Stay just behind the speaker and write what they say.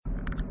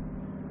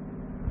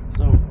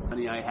so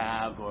money I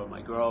have, or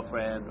my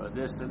girlfriend, or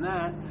this and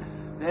that,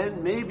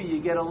 then maybe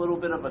you get a little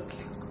bit of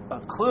a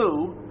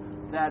clue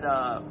that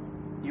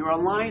your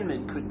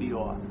alignment could be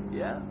off.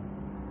 Yeah.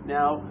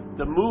 Now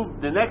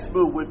the next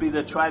move would be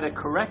to try to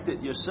correct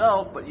it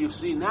yourself, but you've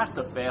seen that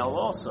to fail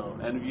also.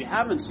 And if you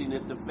haven't seen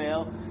it to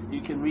fail,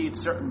 you can read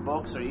certain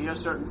books or hear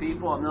certain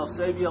people, and they'll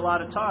save you a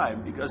lot of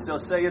time because they'll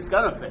say it's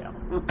gonna fail.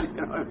 You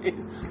know what I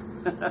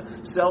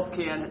mean? Self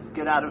can't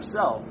get out of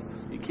self.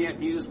 You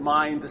can't use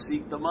mind to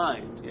seek the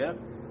mind. Yeah.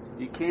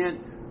 You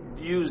can't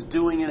use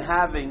doing and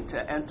having to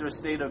enter a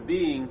state of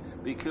being,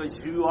 because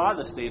you are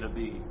the state of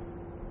being.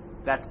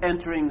 That's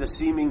entering the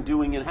seeming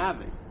doing and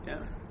having.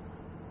 Yeah.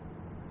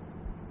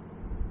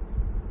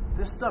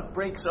 This stuff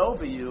breaks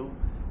over you.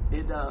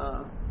 It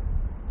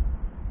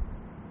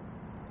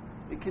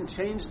can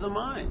change the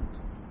mind.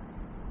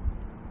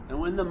 And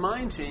when the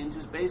mind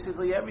changes,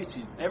 basically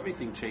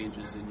everything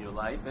changes in your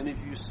life. And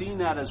if you've seen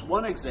that as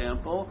one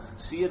example,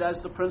 see it as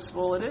the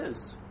principle it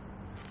is.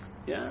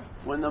 Yeah?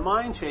 When the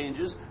mind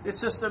changes, it's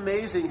just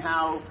amazing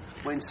how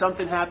when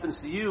something happens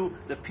to you,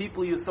 the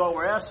people you thought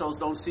were assholes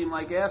don't seem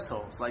like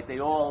assholes. Like they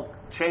all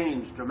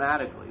changed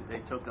dramatically. They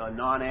took a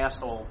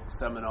non-asshole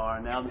seminar,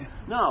 and now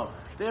no,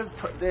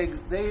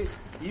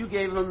 you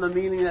gave them the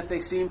meaning that they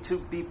seem to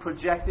be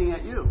projecting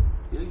at you.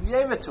 You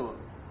gave it to them.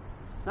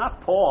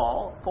 Not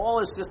Paul.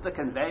 Paul is just a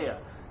conveyor.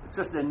 It's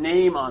just a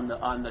name on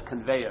the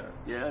conveyor.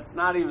 Yeah, it's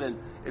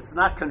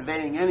not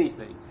conveying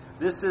anything.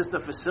 This is the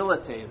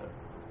facilitator.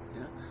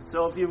 Yeah?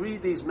 So if you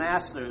read these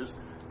masters,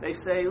 they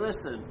say,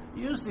 listen,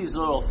 use these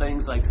little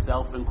things like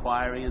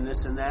self-inquiry and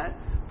this and that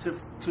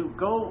to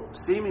go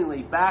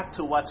seemingly back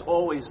to what's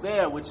always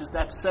there, which is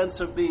that sense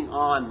of being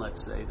on,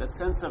 let's say, that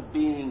sense of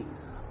being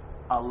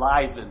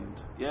alivened,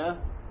 yeah?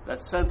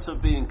 That sense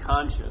of being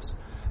conscious.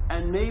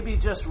 And maybe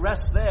just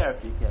rest there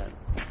if you can,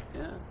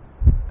 yeah?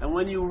 And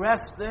when you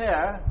rest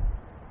there,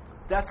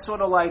 that's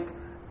sort of like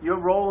your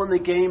role in the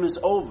game is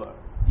over.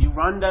 You're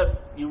in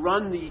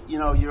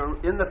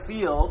the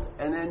field,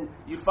 and then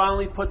you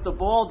finally put the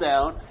ball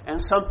down, and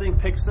something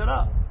picks it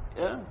up.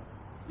 Yeah,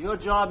 your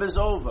job is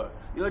over.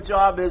 Your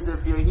job is,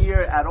 if you're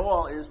here at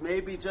all, is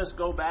maybe just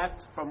go back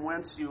from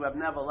whence you have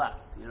never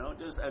left.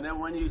 And then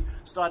when you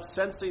start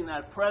sensing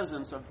that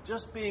presence of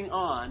just being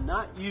on,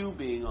 not you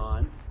being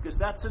on, because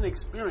that's an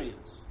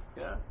experience.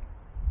 Yeah.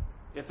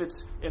 If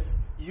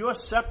you're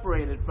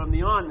separated from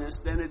the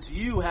onness, then it's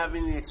you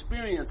having the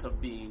experience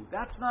of being.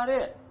 That's not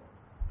it.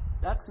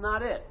 That's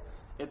not it.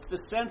 It's the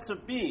sense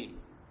of being.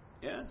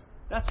 Yeah?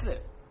 That's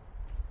it.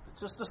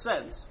 It's just a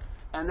sense.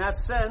 And that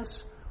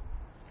sense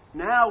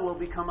now will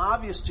become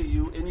obvious to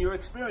you in your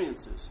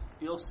experiences.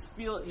 You'll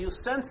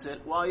sense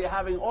it while you're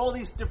having all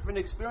these different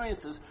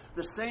experiences.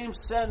 The same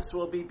sense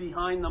will be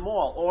behind them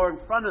all, or in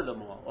front of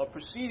them all, or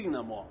preceding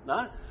them all.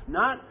 Not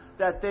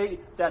that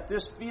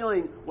this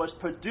feeling was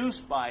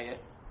produced by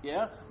it,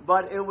 yeah,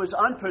 but it was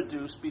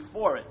unproduced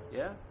before it,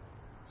 yeah.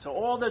 So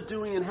all the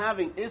doing and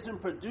having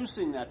isn't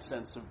producing that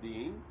sense of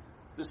being.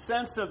 The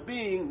sense of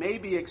being may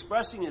be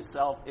expressing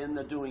itself in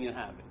the doing and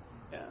having.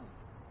 Yeah.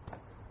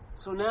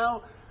 So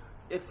now,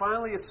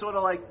 it's sort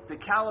of like the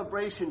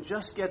calibration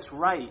just gets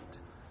right,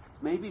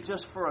 maybe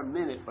just for a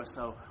minute or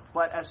so.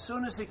 But as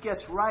soon as it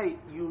gets right,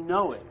 you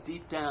know it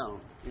deep down,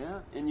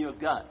 yeah, in your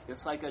gut.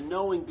 It's like a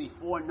knowing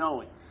before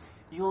knowing.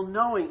 You'll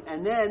knowing,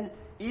 and then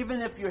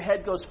even if your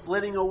head goes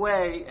flitting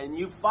away and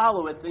you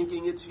follow it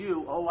thinking it's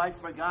you, oh, I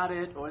forgot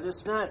it, or this,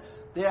 that,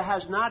 there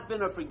has not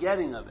been a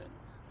forgetting of it.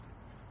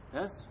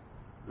 Yes?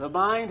 The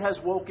mind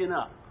has woken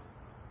up.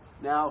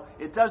 Now,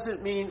 it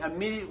doesn't mean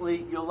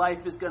immediately your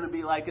life is going to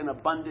be like an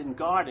abundant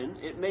garden.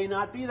 It may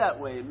not be that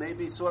way. It may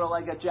be sort of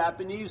like a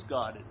Japanese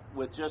garden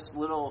with just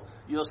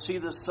you'll see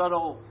the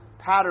subtle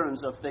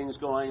patterns of things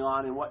going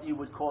on in what you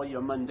would call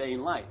your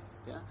mundane life.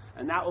 Yeah?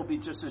 And that will be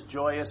just as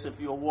joyous if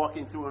you're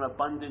walking through an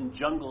abundant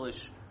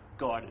jungle-ish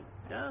garden.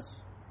 Yes?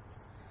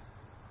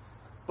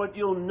 But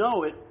you'll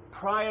know it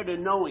prior to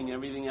knowing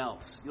everything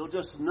else. You'll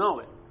just know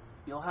it.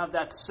 You'll have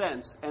that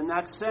sense. And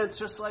that sense,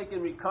 just like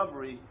in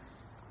recovery,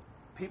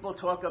 people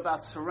talk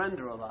about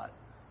surrender a lot.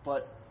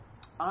 But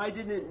I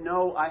didn't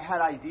know, I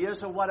had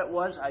ideas of what it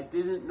was. I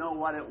didn't know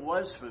what it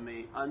was for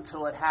me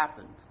until it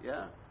happened.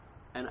 Yeah?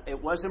 And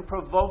it wasn't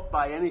provoked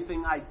by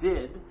anything I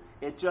did.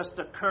 It just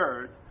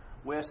occurred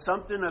where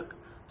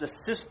the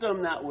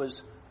system that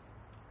was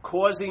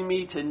causing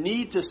me to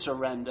need to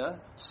surrender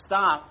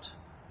stopped,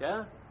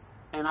 yeah?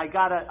 And I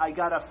got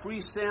a free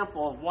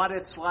sample of what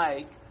it's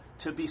like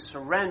to be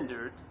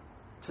surrendered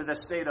to the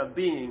state of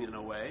being, in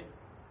a way,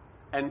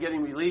 and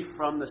getting relief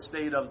from the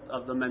state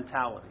of the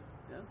mentality.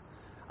 Yeah?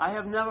 I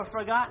have never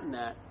forgotten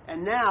that,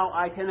 and now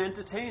I can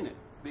entertain it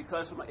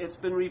because it's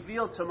been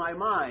revealed to my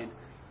mind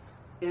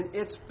in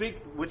its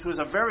big, which was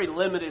a very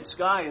limited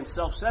sky in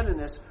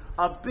self-centeredness.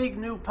 A big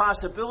new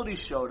possibility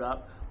showed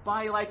up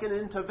by like an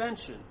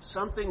intervention.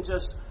 Something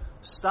just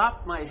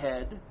stopped my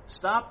head,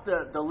 stopped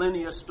the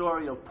linear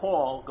story of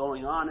Paul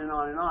going on and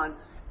on and on,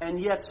 and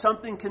yet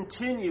something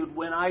continued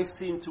when I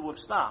seemed to have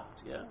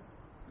stopped. Yeah,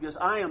 because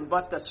I am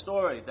but the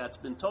story that's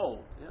been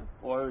told,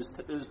 or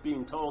is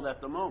being told at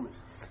the moment.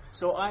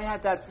 So I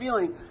had that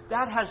feeling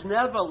that has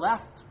never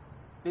left,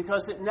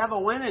 because it never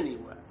went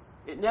anywhere.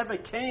 It never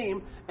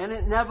came, and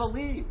it never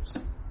leaves.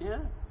 Yeah.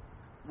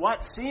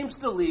 What seems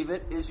to leave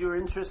it is your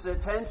interest and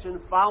attention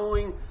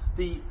following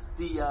the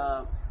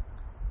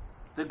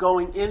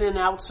going in and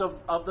outs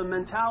of the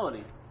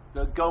mentality,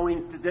 the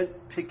going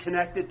to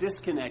connected,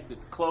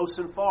 disconnected, close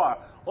and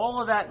far.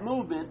 All of that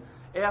movement,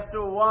 after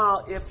a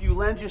while, if you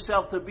lend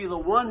yourself to be the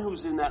one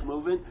who's in that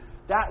movement,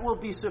 that will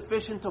be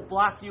sufficient to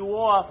block you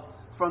off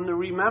from the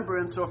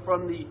remembrance or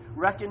from the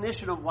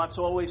recognition of what's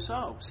always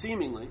so,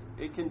 seemingly.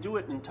 It can do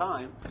it in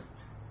time.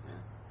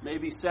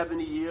 Maybe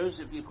 70 years,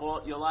 if you call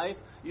it your life.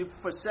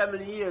 For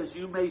 70 years,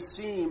 you may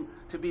seem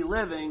to be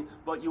living,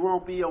 but you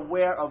won't be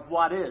aware of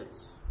what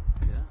is.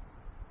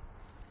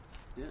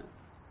 Yeah.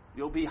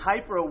 You'll be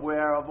hyper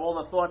aware of all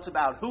the thoughts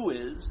about who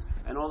is,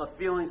 and all the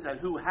feelings that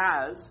who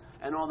has,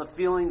 and all the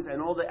feelings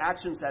and all the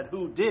actions that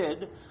who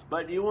did,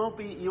 but you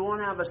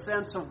won't have a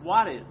sense of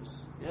what is.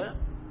 Yeah.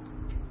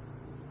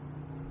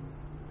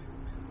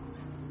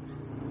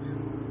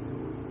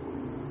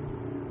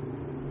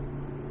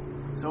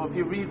 So if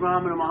you read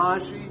Ramana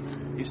Maharshi,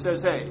 he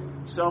says, hey,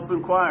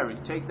 self-inquiry,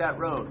 take that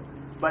road.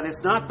 But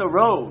it's not the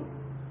road.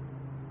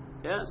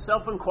 Yeah,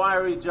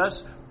 self-inquiry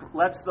just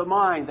lets the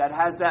mind that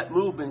has that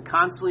movement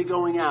constantly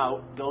going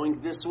out,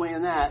 going this way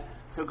and that,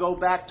 to go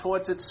back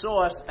towards its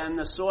source, and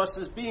the source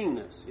is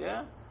beingness.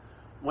 Yeah?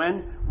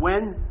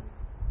 When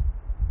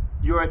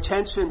your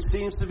attention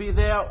seems to be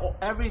there,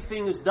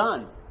 everything is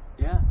done.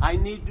 Yeah? I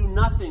need do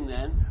nothing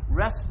then.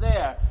 Rest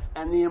there.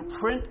 And the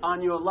imprint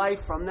on your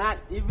life from that,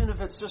 even if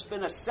it's just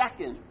been a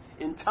second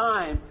in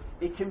time,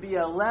 it can be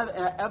an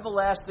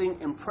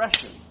everlasting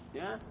impression.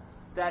 Yeah?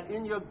 That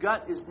in your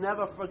gut is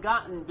never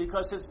forgotten,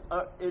 because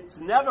it's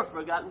never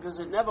forgotten because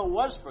it never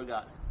was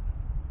forgotten.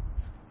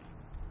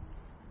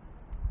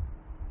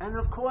 And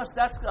of course,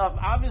 that's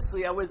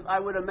obviously I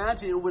would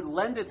imagine it would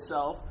lend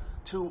itself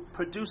to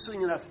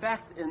producing an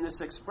effect in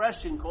this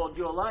expression called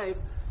your life.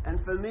 And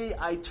for me,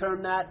 I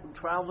term that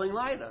traveling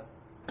lighter.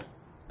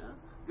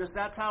 Because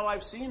that's how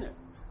I've seen it.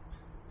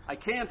 I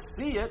can't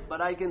see it,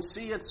 but I can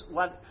see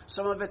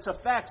some of its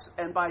effects,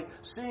 and by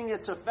seeing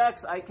its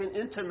effects, I can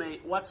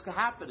intimate what's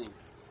happening.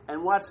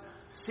 And what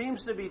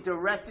seems to be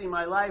directing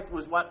my life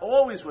was what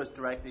always was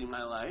directing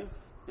my life.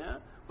 Yeah?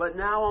 But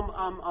now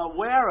I'm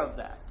aware of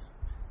that,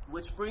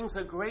 which brings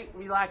a great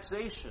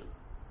relaxation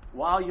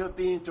while you're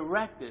being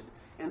directed,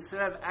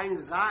 instead of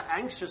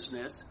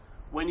anxiousness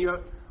when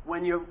you're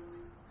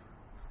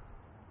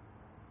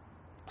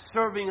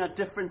serving a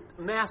different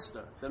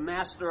master, the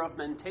master of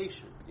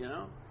mentation,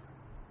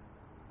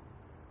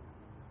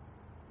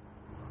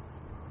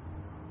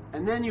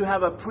 And then you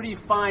have a pretty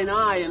fine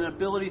eye and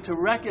ability to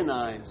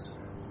recognize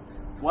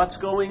what's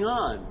going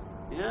on,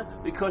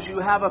 because you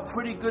have a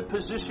pretty good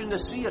position to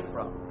see it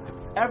from,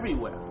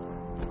 everywhere.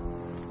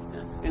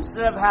 Yeah?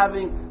 Instead of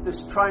having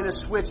this, trying to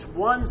switch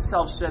one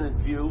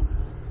self-centered view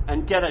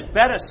and get a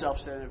better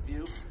self-centered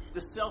view,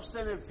 the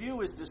self-centered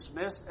view is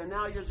dismissed, and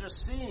now you're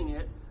just seeing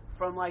it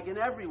from like an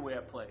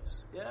everywhere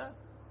place, yeah?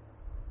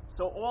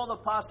 So all the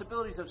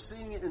possibilities of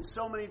seeing it in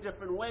so many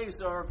different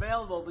ways are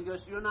available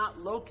because you're not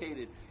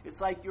located.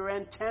 It's like your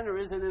antenna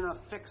isn't in a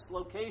fixed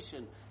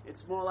location.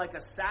 It's more like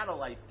a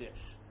satellite dish.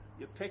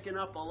 You're picking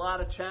up a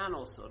lot of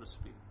channels, so to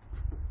speak.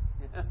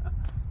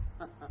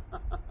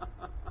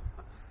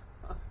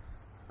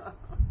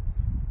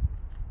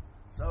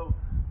 So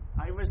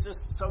I was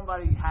just,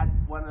 somebody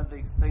had one of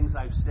these things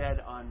I've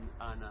said on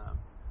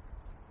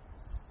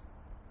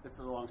it's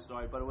a long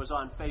story, but it was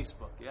on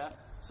Facebook, yeah?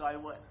 So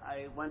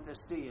I went to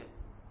see it,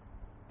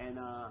 and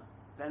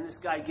then this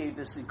guy gave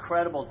this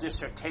incredible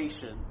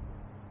dissertation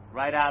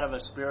right out of a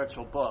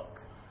spiritual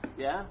book,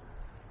 yeah?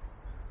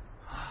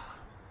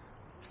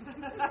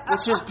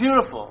 Which is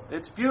beautiful.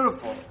 It's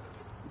beautiful.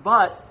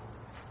 But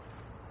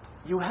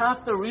you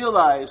have to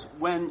realize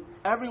when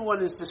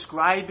everyone is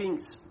describing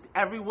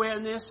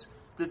everywhereness,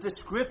 the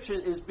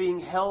description is being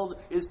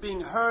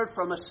heard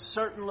from a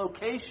certain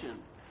location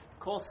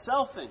called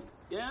selfing,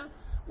 yeah?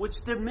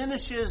 Which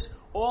diminishes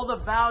all the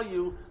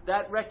value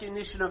that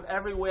recognition of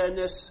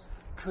everywhereness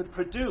could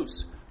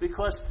produce.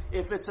 Because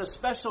if it's a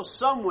special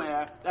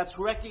somewhere that's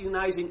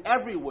recognizing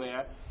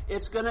everywhere,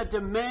 it's going to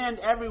demand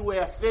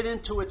everywhere fit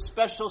into its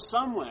special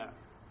somewhere.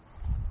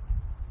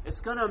 It's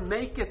going to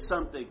make it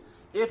something.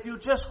 If you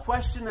just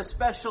question a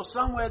special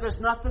somewhere, there's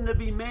nothing to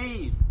be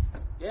made.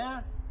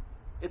 Yeah?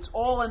 It's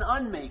all an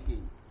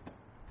unmaking.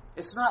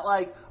 It's not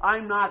like,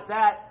 I'm not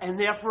that, and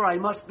therefore I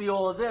must be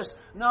all of this.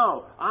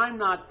 No, I'm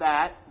not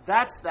that,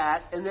 that's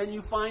that, and then you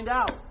find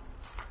out.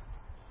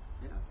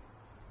 Yeah.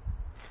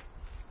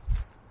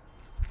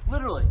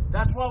 Literally,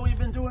 that's what we've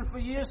been doing for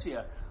years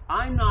here.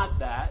 I'm not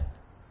that,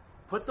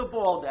 put the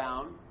ball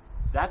down,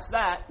 that's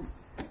that,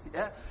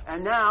 yeah?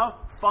 And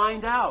now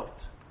find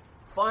out.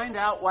 Find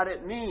out what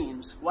it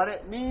means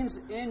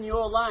in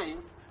your life,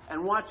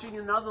 and watching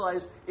in other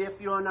lives if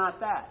you're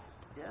not that.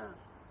 Yeah.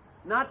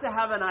 Not to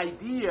have an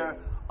idea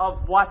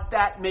of what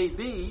that may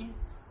be,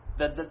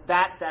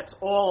 That's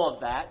all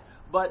of that.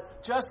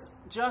 But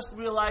just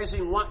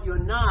realizing what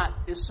you're not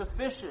is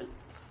sufficient.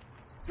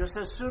 Just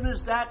as soon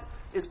as that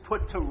is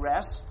put to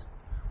rest,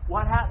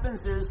 what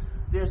happens is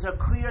there's a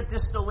clear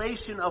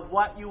distillation of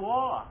what you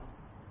are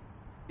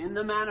in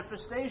the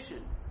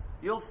manifestation.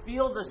 You'll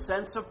feel the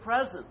sense of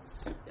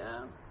presence.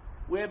 Yeah?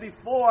 Where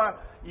before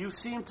you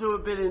seem to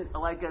have been in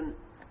like an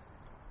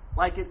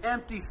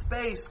empty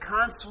space,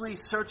 constantly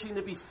searching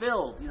to be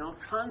filled.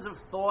 Tons of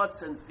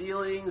thoughts and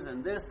feelings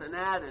and this and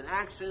that and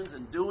actions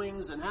and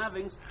doings and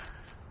havings.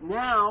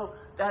 Now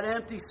that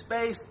empty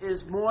space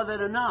is more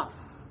than enough.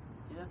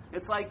 Yeah?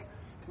 It's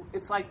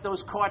like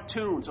those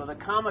cartoons or the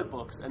comic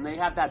books, and they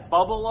have that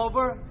bubble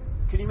over.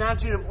 Can you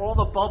imagine if all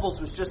the bubbles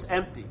was just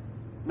empty?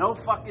 No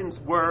fucking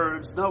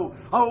words, no,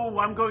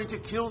 I'm going to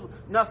kill,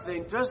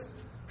 nothing, just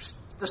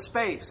the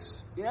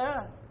space.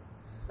 Yeah?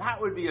 That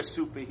would be a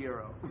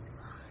superhero.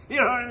 You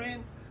know what I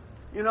mean?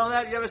 You know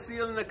that? You ever see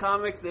them in the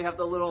comics? They have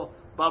the little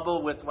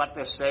bubble with what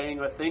they're saying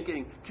or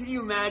thinking. Can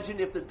you imagine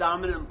if the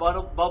dominant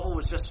bubble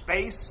was just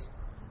space?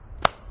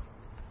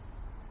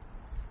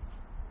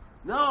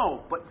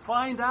 No, but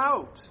find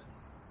out.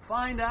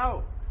 Find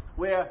out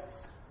where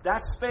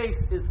that space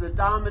is the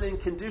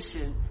dominant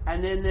condition,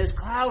 and then there's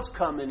clouds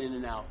coming in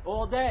and out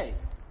all day.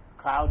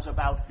 Clouds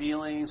about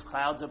feelings,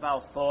 clouds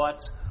about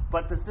thoughts.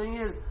 But the thing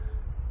is,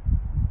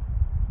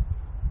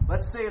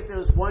 let's say if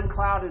there's one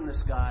cloud in the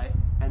sky,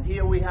 and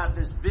here we have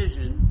this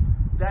vision,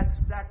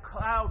 that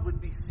cloud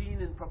would be seen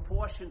in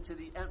proportion to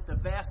the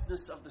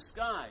vastness of the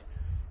sky.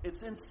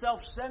 It's in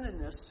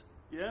self-centeredness.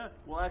 Yeah?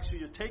 Well, actually,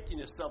 you're taking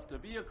yourself to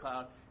be a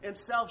cloud. In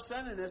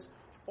self-centeredness,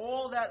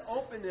 all that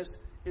openness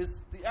is,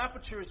 the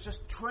aperture is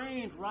just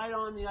trained right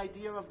on the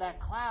idea of that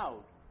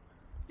cloud.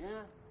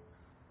 Yeah?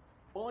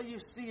 All you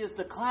see is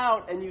the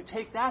cloud, and you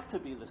take that to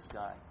be the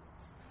sky.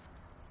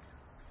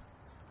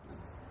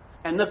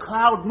 And the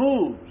cloud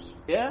moves,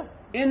 yeah,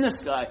 in the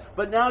sky.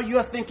 But now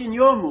you're thinking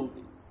you're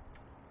moving.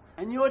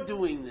 And you're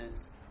doing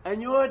this.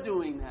 And you're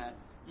doing that.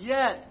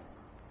 Yet,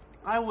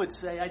 I would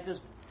say,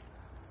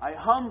 I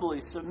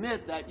humbly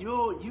submit that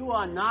you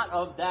are not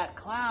of that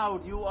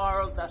cloud, you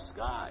are of the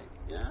sky.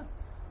 Yeah?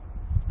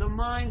 The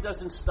mind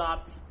doesn't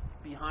stop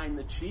behind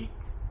the cheek.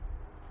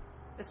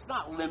 It's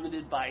not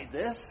limited by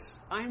this.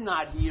 I'm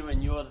not here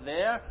and you're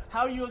there.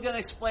 How are you going to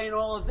explain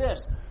all of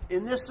this?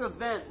 In this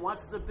event,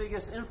 what's the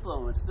biggest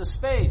influence? The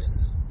space.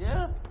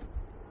 Yeah?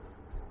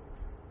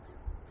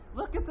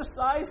 Look at the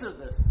size of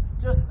this.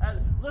 Just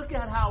look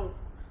at how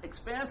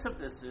expansive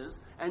this is.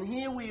 And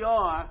here we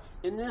are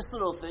in this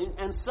little thing,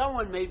 and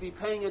someone may be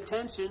paying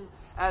attention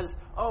as,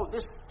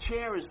 this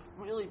chair is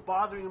really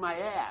bothering my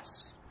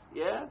ass.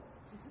 Yeah?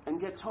 And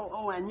get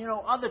told, and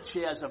other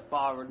chairs have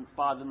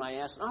bothered my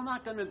ass. I'm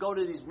not going to go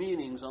to these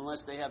meetings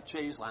unless they have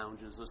chaise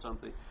lounges or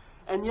something.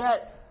 And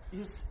yet,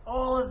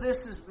 all of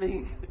this is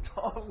being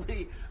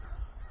totally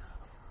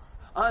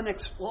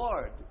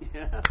unexplored.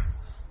 Yeah?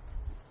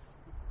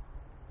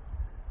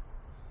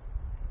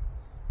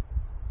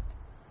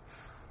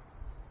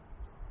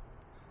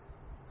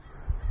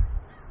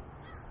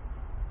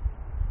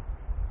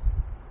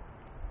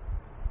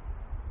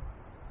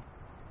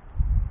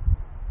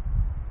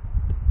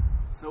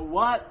 So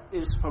what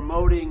is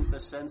promoting the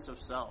sense of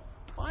self?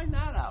 Find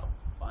that out.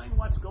 Find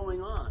what's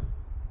going on.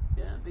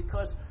 Yeah,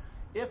 because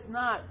if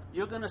not,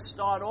 you're going to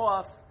start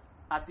off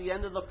at the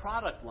end of the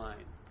product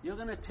line. You're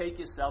going to take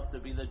yourself to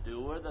be the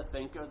doer, the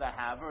thinker, the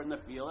haver, and the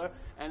feeler.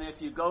 And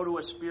if you go to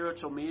a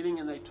spiritual meeting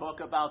and they talk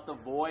about the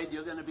void,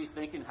 you're going to be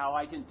thinking how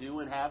I can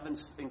do and have and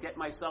get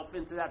myself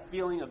into that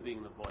feeling of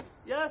being the void.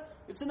 Yeah,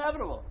 it's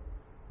inevitable.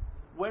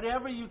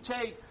 Whatever you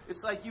take,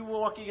 it's like you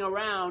walking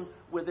around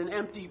with an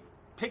empty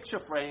picture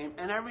frame,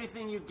 and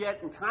everything you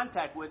get in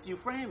contact with, you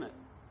frame it.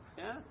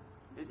 Yeah?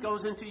 It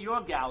goes into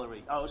your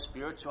gallery.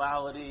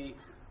 Spirituality,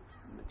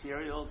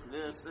 material,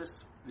 this,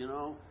 It's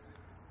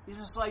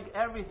just like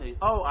everything.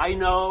 I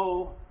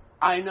know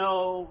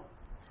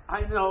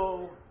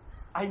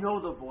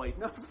the void.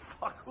 No,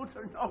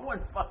 no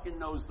one fucking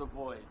knows the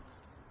void.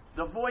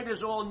 The void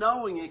is all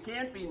knowing. It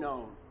can't be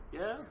known.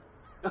 Yeah?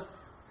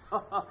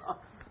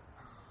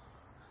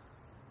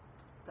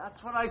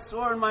 That's what I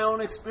saw in my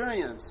own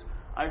experience.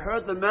 I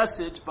heard the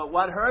message, but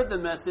what heard the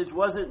message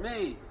wasn't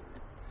me.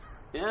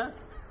 Yeah?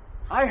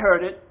 I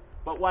heard it,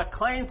 but what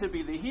claimed to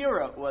be the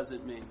hearer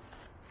wasn't me.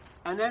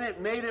 And then it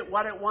made it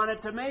what it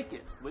wanted to make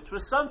it, which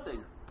was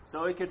something.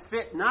 So it could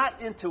fit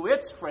not into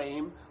its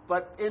frame,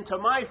 but into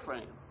my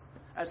frame.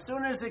 As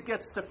soon as it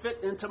gets to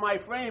fit into my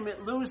frame,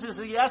 it loses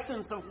the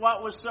essence of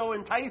what was so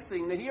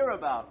enticing to hear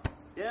about.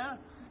 Yeah?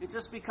 It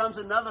just becomes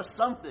another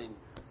something.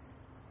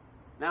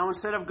 Now,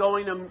 instead of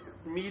going to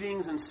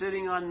meetings and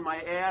sitting on my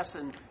ass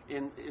and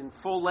in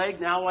full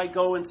leg, now I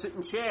go and sit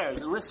in chairs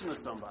and listen to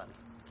somebody.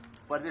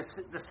 But it's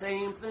the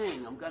same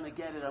thing. I'm going to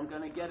get it.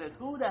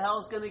 Who the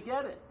hell's going to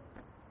get it?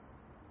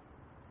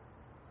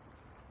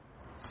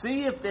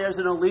 See if there's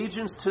an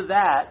allegiance to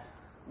that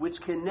which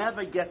can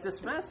never get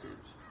this message.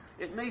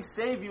 It may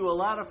save you a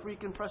lot of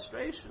freaking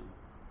frustration.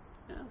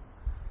 Yeah?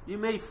 You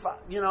may, for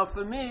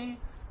me,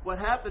 What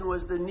happened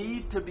was the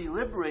need to be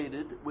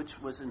liberated, which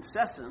was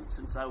incessant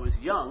since I was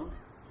young,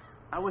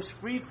 I was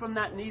freed from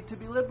that need to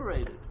be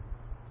liberated.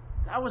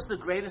 That was the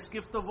greatest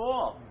gift of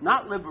all.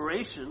 Not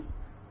liberation.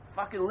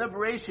 Fucking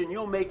liberation,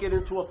 you'll make it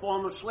into a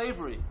form of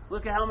slavery.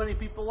 Look at how many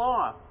people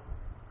are.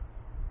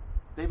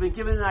 They've been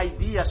given an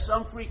idea,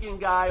 some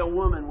freaking guy or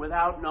woman,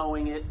 without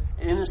knowing it,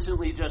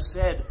 innocently just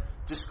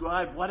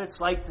described what it's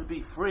like to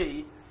be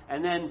free,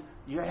 and then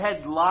your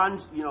head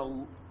gloms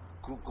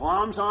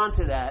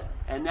onto that,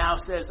 and now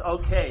says,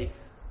 okay,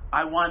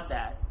 I want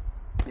that.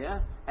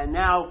 Yeah? And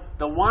now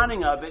the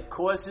wanting of it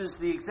causes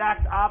the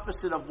exact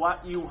opposite of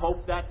what you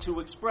hope that to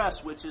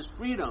express, which is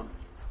freedom.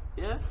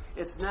 Yeah?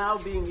 It's now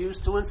being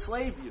used to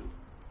enslave you.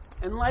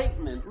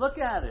 Enlightenment, look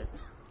at it.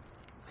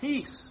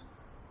 Peace.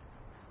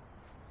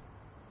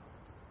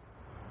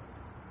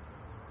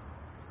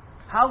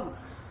 How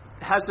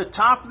has the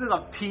topic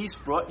of peace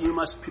brought you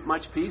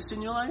much peace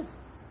in your life?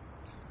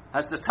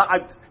 Has the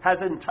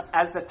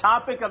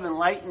topic of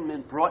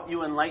enlightenment brought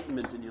you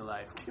enlightenment in your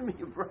life? Give me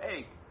a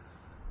break.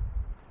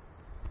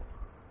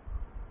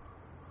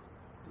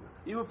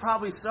 You were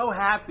probably so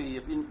happy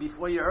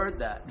before you heard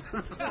that.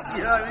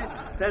 You know what I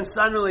mean? Then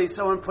suddenly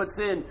someone puts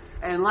in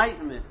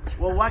enlightenment.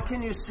 Well, what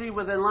can you see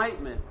with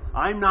enlightenment?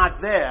 I'm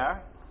not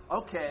there.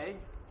 Okay.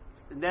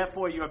 And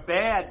therefore you're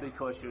bad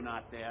because you're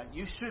not there.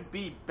 You should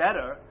be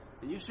better.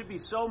 And you should be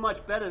so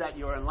much better that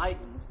you're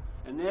enlightened.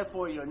 And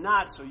therefore you're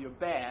not, so you're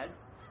bad.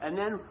 And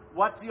then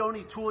what's the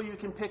only tool you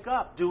can pick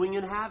up? Doing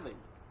and having.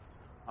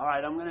 All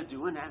right, I'm going to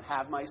do and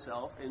have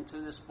myself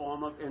into this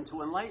form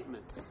into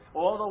enlightenment.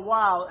 All the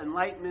while,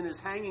 enlightenment is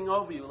hanging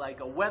over you like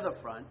a weather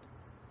front,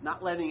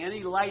 not letting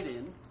any light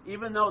in,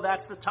 even though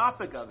that's the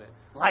topic of it.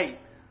 Light.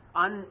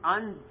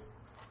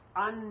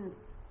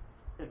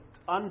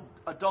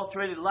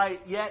 Unadulterated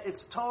light, yet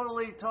it's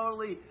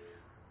totally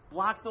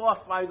blocked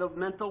off by the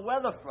mental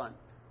weather front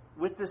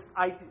with this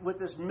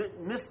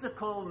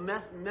mystical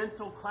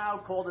mental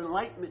cloud called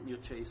enlightenment you're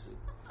chasing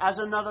as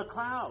another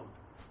cloud.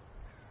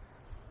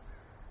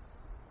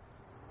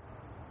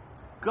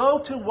 Go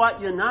to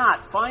what you're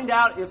not. Find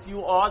out if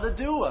you are the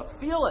doer.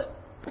 Feel it.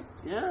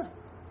 Yeah.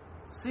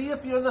 See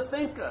if you're the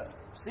thinker.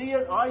 See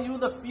it. Are you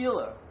the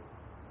feeler?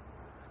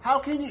 How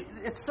can you?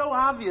 It's so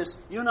obvious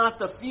you're not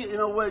the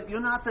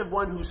you're not the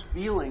one who's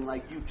feeling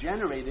like you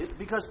generated,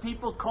 because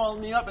people call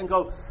me up and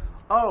go,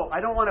 "Oh, I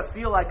don't want to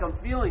feel like I'm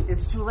feeling."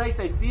 It's too late.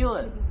 They feel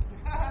it.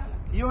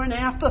 You're an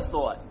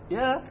afterthought.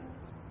 Yeah.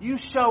 You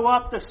show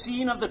up. The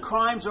scene of the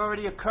crime's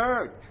already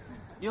occurred.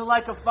 You're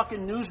like a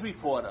fucking news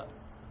reporter.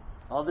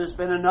 Oh, there's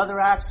been another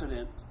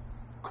accident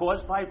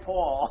caused by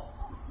Paul.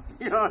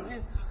 You know what I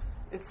mean?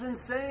 It's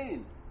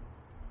insane.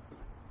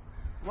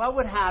 What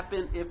would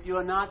happen if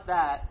you're not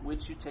that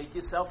which you take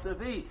yourself to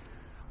be?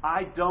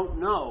 I don't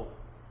know,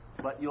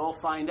 but you'll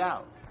find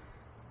out.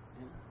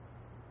 Yeah.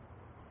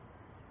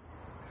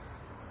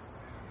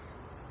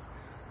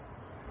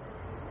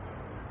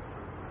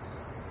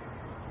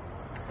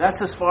 That's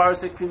as far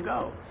as it can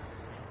go.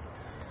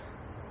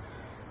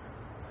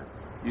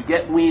 You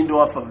get weaned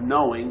off of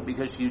knowing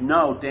because you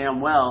know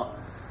damn well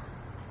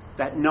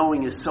that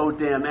knowing is so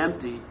damn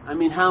empty. I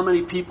mean, how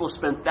many people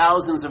spend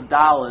thousands of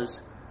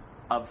dollars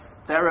of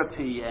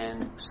therapy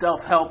and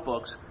self-help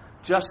books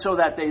just so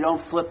that they don't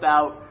flip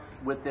out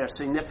with their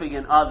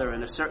significant other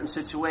in a certain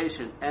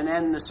situation, and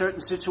then the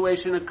certain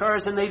situation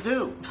occurs and they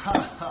do.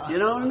 You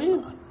know what I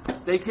mean?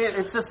 They can't.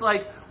 It's just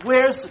like,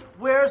 where's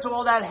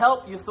all that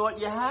help you thought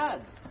you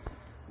had?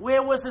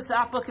 Where was its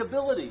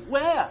applicability?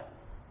 Where?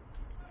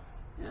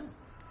 Yeah.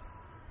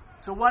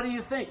 So what do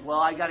you think? Well,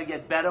 I got to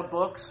get better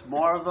books,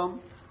 more of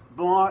them,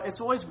 more. It's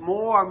always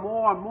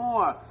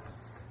more.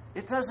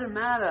 It doesn't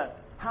matter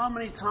how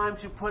many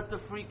times you put the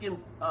freaking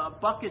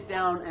bucket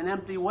down an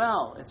empty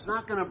well. It's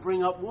not going to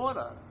bring up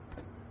water.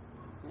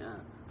 Yeah.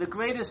 The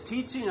greatest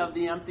teaching of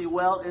the empty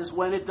well is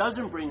when it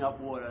doesn't bring up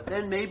water.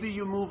 Then maybe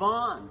you move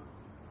on.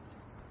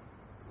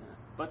 Yeah.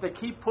 But to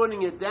keep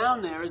putting it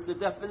down there is the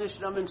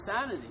definition of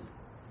insanity.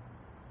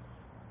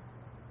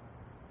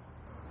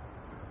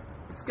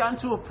 It's gotten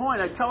to a point.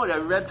 I told you, I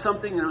read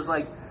something and it was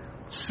like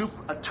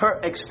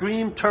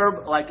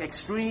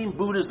extreme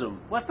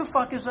Buddhism. What the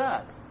fuck is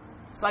that?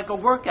 It's like a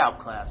workout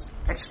class.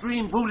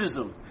 Extreme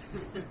Buddhism.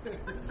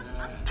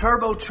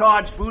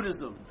 Turbocharged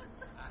Buddhism.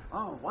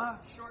 Oh,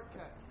 what?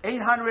 Shortcut.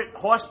 800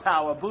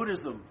 horsepower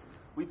Buddhism.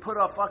 We put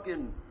our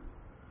fucking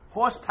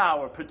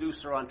horsepower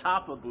producer on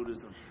top of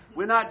Buddhism.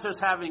 We're not just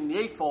having the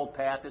 8-fold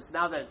path, it's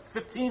now the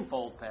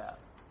 15-fold path.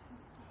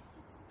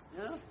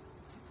 Yeah?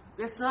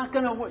 It's not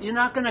going to. You're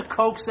not going to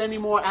coax any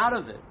more out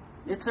of it.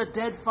 It's a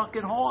dead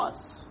fucking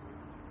horse.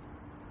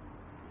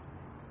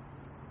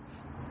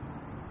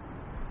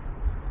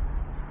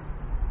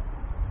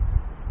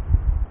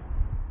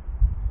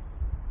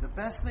 The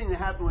best thing that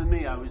happened with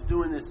me, I was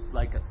doing this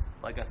like a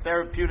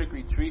therapeutic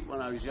retreat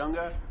when I was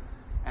younger,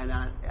 and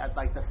at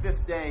like the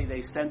 5th day,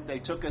 they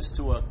took us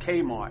to a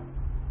Kmart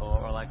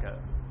or like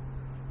a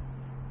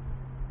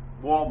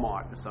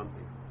Walmart or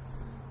something.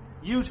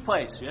 Huge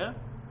place, yeah.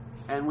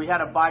 And we had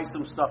to buy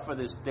some stuff for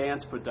this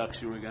dance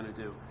production we were going to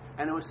do.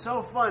 And it was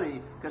so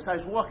funny because I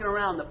was walking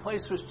around. The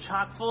place was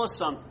chock full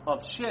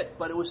of shit,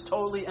 but it was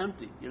totally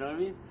empty. You know what I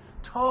mean?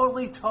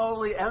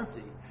 Totally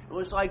empty. It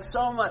was like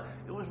so much.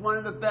 It was one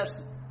of the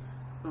best.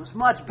 It was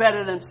much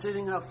better than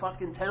sitting in a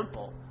fucking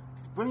temple.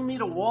 Bring me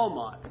to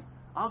Walmart.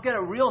 I'll get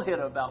a real hit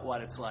about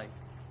what it's like.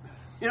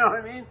 You know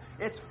what I mean?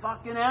 It's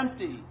fucking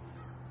empty.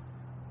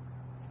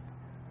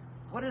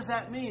 What does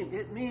that mean?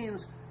 It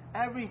means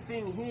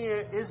everything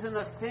here isn't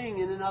a thing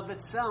in and of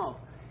itself.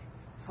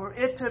 For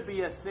it to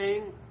be a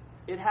thing,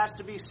 it has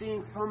to be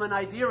seen from an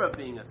idea of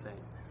being a thing.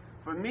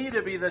 For me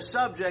to be the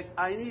subject,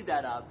 I need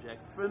that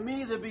object. For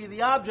me to be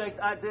the object,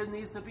 there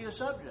needs to be a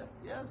subject.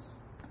 Yes?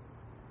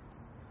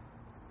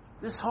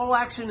 This whole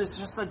action is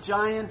just a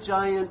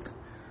giant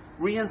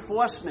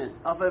reinforcement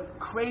of a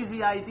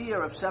crazy idea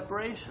of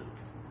separation.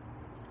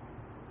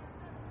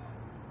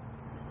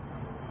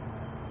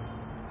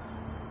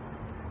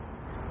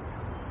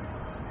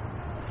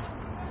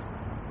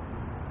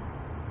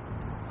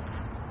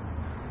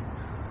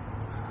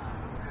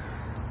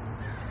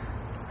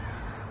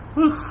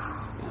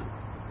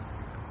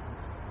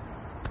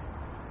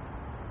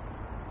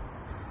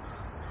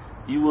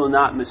 You will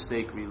not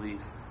mistake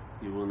relief.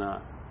 You will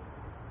not.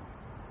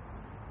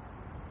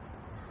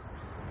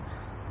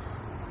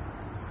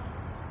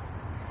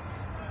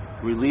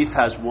 Relief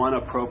has one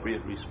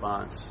appropriate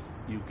response.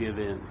 You give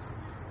in.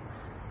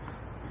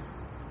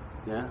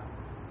 Yeah?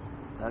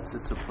 That's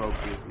its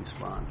appropriate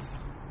response.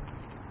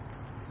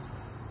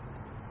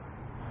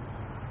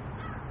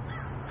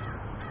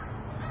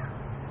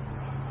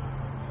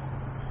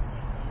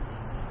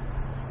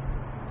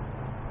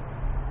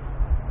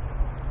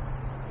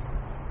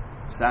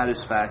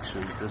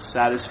 Satisfaction. Just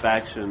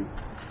satisfaction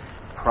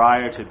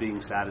prior to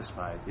being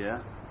satisfied,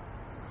 yeah?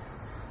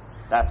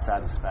 That's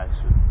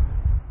satisfaction.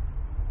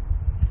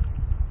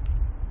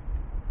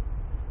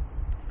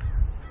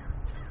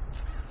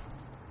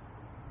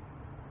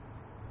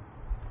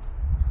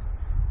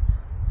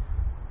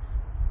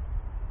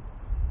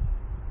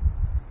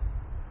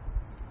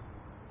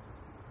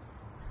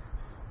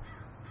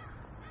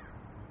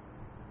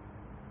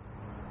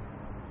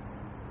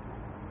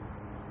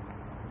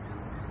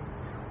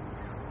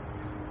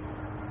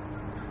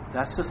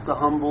 That's just a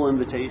humble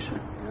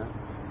invitation. Yeah?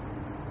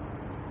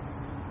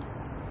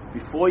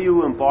 Before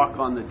you embark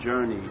on the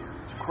journey,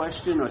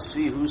 question or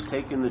see who's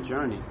taking the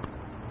journey.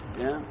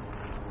 Yeah?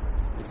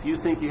 If you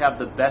think you have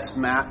the best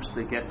maps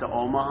to get to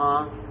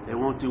Omaha, they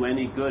won't do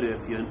any good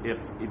if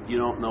you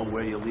don't know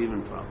where you're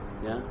leaving from.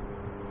 Yeah?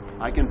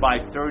 I can buy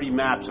 30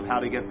 maps of how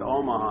to get to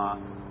Omaha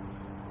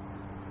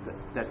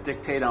that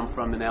dictate I'm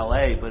from in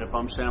LA, but if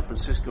I'm San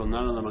Francisco,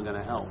 none of them are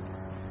going to help.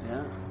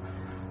 Yeah?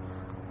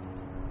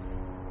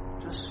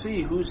 Just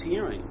see who's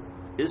hearing.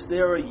 Is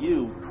there a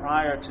you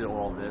prior to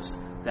all this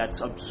that's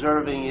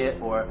observing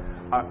it or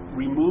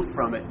removed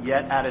from it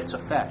yet at its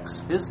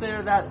effects? Is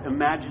there that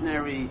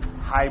imaginary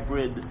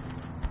hybrid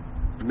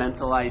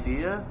mental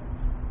idea?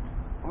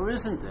 Or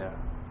isn't there?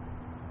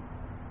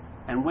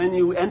 And when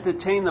you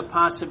entertain the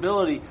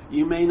possibility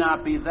you may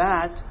not be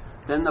that,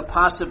 then the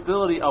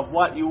possibility of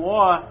what you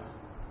are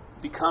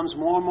becomes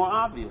more and more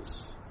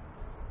obvious.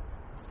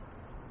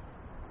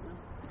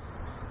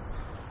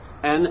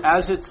 And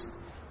as it's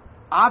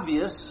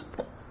obvious,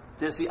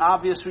 there's the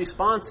obvious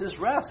response is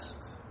rest.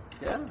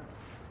 Yeah?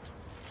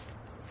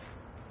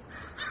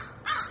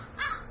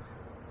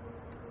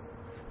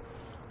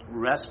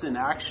 Rest in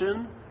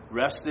action,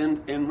 rest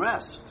in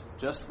rest.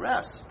 Just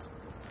rest.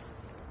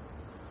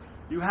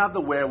 You have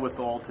the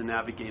wherewithal to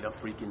navigate a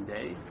freaking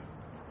day.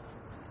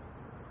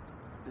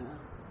 Yeah?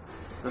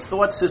 The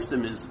thought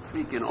system is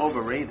freaking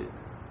overrated.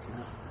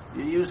 Yeah?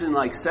 You're using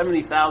like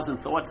 70,000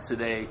 thoughts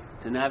today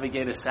to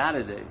navigate a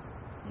Saturday.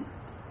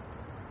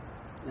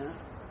 Yeah?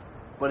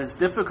 But it's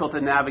difficult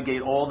to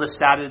navigate all the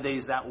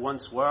Saturdays that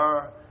once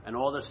were and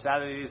all the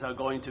Saturdays are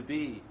going to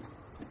be.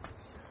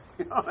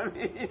 You know what I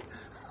mean?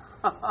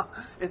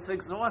 It's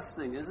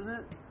exhausting, isn't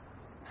it?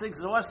 It's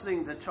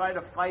exhausting to try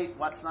to fight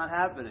what's not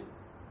happening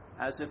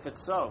as if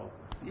it's so.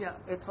 Yeah,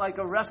 it's like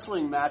a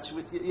wrestling match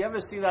with you. You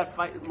ever see that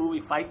movie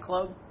Fight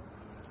Club?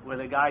 Where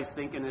the guy's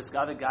thinking this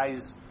other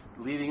guy's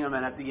leading him,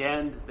 and at the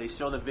end they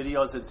show the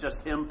videos, it's just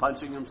him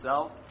punching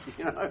himself.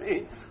 You know what I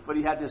mean? But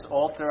he had this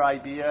alter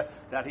idea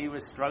that he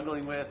was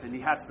struggling with, and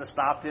he has to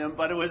stop him,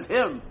 but it was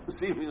him,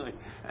 seemingly.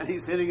 And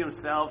he's hitting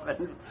himself,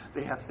 and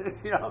they have this,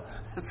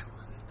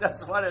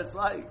 that's what it's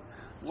like.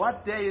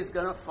 What day is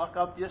going to fuck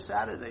up your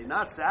Saturday?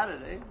 Not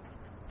Saturday.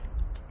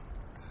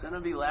 It's going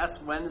to be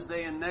last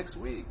Wednesday and next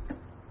week.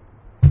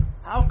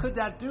 How could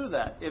that do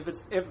that?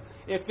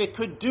 If it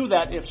could do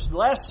that, if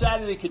last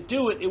Saturday could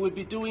do it, it would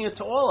be doing it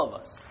to all of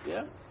us.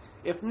 Yeah?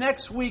 If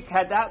next week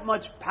had that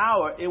much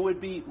power, it would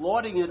be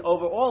lording it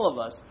over all of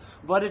us.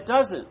 But it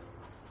doesn't.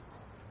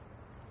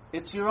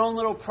 It's your own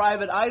little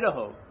private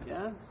Idaho.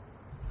 Yeah?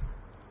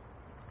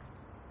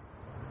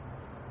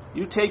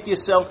 You take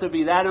yourself to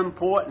be that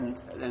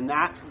important and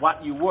that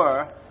what you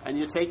were, and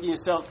you're taking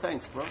yourself,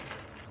 thanks, bro.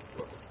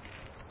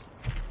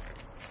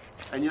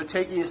 And you're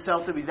taking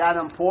yourself to be that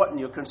important,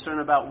 you're concerned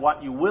about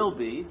what you will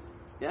be,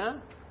 yeah?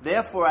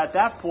 Therefore, at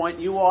that point,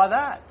 you are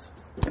that,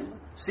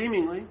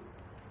 seemingly.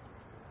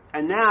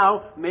 And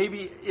now,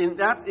 maybe in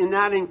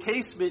that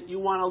encasement, you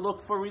want to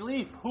look for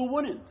relief. Who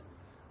wouldn't?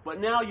 But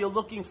now you're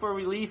looking for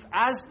relief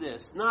as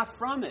this, not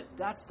from it.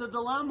 That's the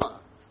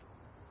dilemma.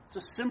 It's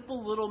a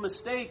simple little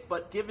mistake,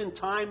 but given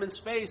time and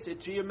space,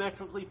 it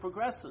geometrically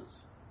progresses.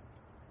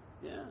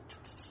 Yeah.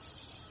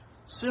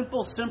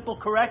 Simple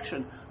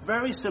correction.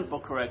 Very simple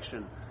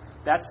correction.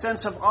 That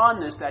sense of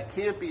onness that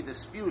can't be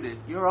disputed,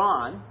 you're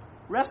on,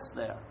 rest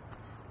there.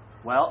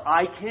 Well,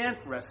 I can't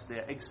rest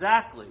there.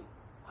 Exactly.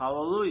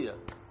 Hallelujah.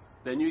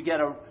 Then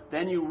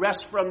you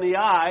rest from the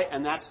I,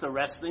 and that's the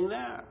resting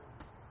there.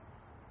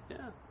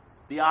 Yeah.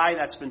 The I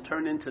that's been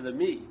turned into the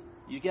me.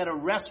 You get a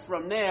rest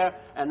from there,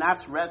 and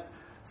that's rest.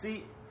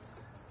 See,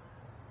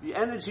 the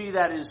energy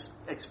that is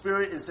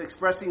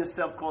expressing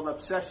itself, called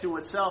obsession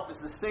with self, is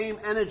the same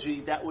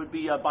energy that would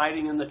be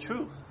abiding in the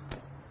truth.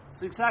 It's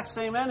the exact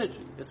same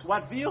energy. It's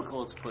what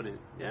vehicle it's put in.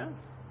 Yeah.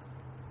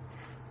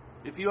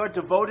 If you are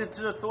devoted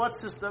to the thought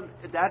system,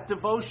 that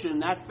devotion,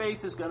 that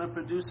faith is going to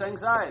produce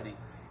anxiety.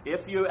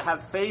 If you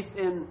have faith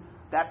in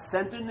that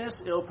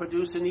centeredness, it'll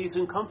produce an ease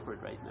and comfort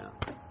right now.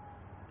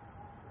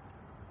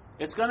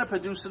 It's going to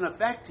produce an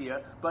effect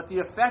here, but the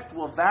effect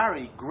will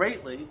vary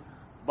greatly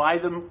by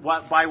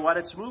what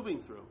it's moving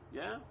through.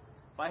 Yeah?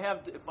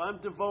 If I'm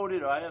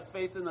devoted or I have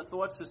faith in the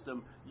thought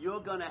system, you're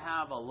going to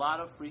have a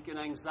lot of freaking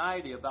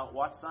anxiety about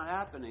what's not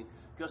happening,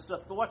 because the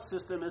thought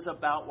system is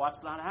about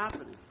what's not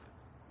happening.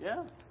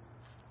 Yeah?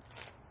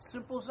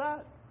 Simple as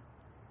that.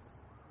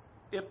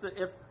 If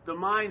the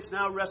mind's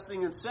now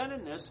resting in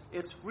centeredness,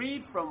 it's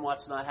freed from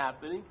what's not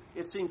happening,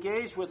 it's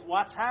engaged with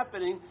what's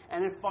happening,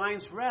 and it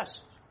finds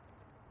rest.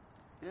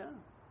 Yeah.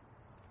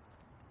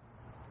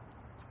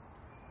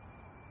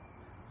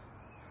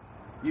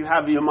 You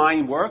have your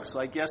mind works.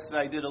 Like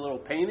yesterday I did a little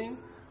painting.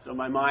 So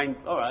my mind,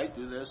 all right,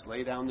 do this,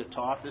 lay down the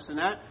top, this and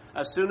that.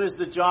 As soon as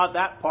the job,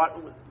 that part,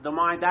 the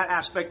mind, that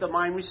aspect of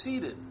mind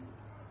receded.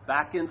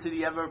 Back into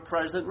the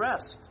ever-present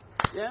rest.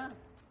 Yeah.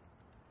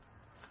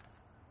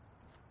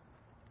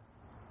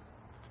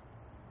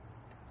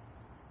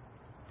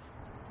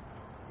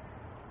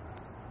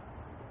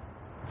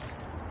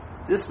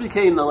 This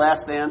became the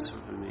last answer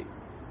for me.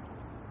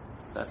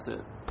 That's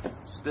it.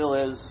 Still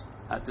is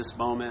at this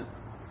moment.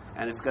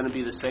 And it's going to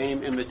be the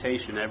same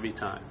invitation every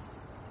time.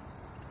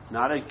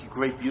 Not a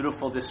great,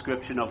 beautiful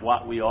description of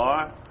what we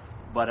are,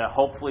 but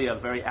hopefully a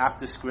very apt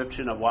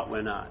description of what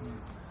we're not.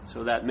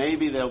 So that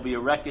maybe there'll be a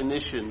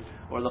recognition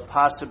or the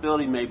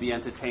possibility may be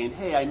entertained,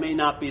 hey, I may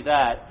not be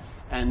that,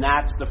 and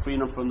that's the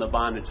freedom from the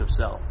bondage of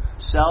self.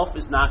 Self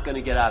is not going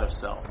to get out of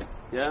self.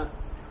 Yeah?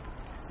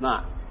 It's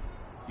not.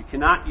 You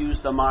cannot use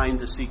the mind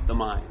to seek the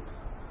mind.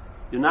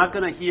 You're not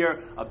going to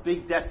hear a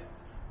big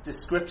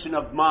description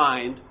of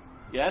mind,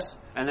 yes,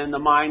 and then the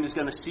mind is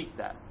going to seek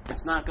that.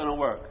 It's not going to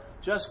work.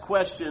 Just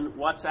question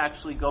what's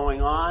actually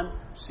going on,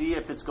 see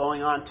if it's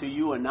going on to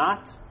you or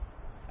not,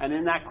 and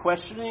in that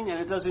questioning, and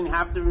it doesn't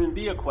have to even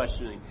be a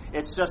questioning,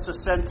 it's just a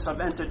sense of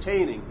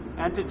entertaining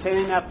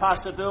that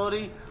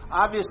possibility.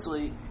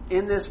 Obviously,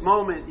 in this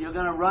moment, you're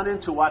going to run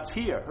into what's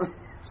here,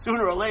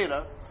 sooner or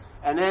later,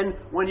 and then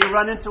when you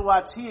run into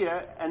what's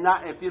here, and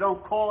not, if you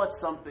don't call it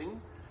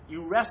something,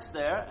 you rest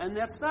there, and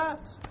that's that.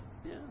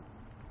 Yeah.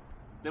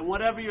 Then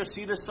whatever your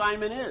seat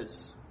assignment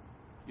is,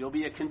 you'll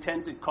be a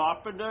contented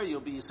carpenter,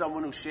 you'll be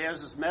someone who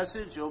shares his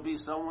message, you'll be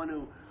someone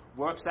who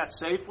works at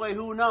Safeway,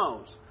 who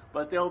knows?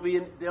 But there'll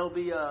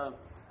be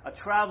a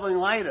traveling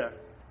lighter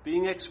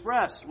being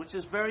expressed, which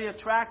is very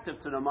attractive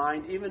to the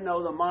mind, even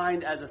though the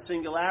mind as a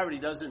singularity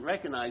doesn't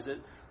recognize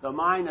it, the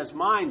mind as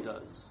mind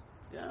does.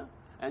 Yeah?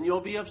 And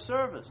you'll be of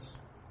service.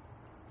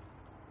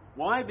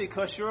 Why?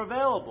 Because you're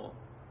available.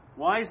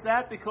 Why is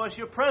that? Because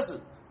you're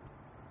present.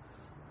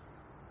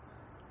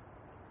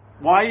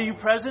 Why are you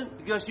present?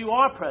 Because you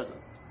are present.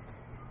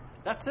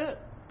 That's it.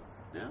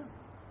 Yeah.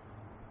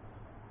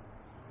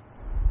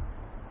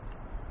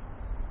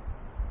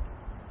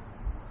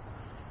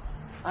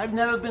 I've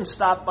never been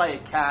stopped by a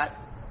cat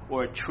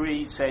or a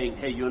tree saying,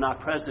 hey, you're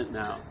not present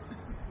now.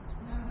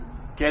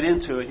 Get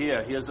into it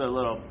here.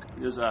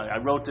 I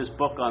wrote this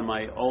book on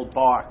my old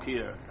bark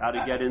here, How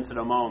to Get Into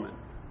the Moment,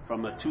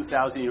 from a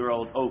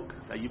 2,000-year-old oak.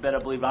 Now, you better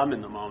believe I'm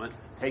in the moment.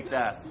 Take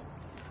that.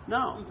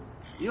 No.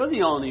 You're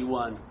the only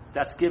one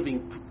that's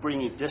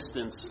bringing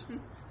distance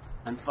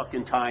and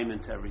fucking time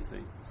into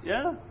everything.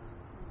 Yeah?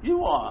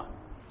 You are.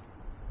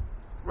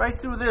 Right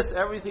through this,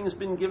 everything's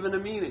been given a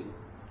meaning.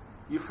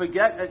 You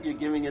forget that you're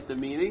giving it the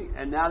meaning,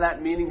 and now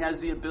that meaning has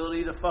the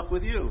ability to fuck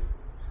with you.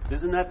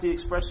 Isn't that the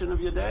expression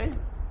of your day?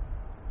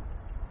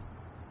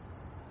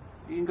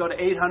 You can go to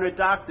 800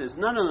 doctors.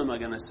 None of them are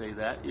going to say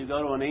that. You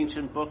go to an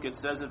ancient book, it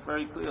says it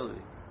very clearly.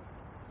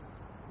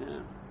 Yeah.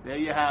 There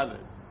you have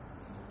it.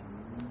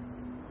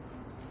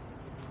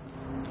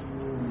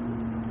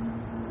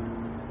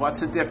 What's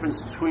the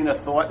difference between a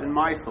thought and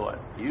my thought?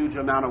 Huge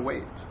amount of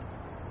weight.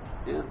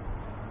 Yeah.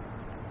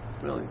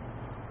 Really.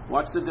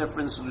 What's the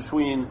difference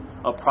between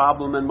a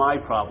problem and my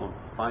problem?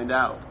 Find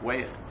out.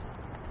 Weigh it.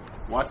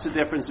 What's the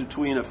difference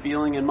between a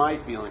feeling and my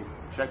feeling?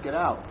 Check it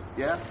out.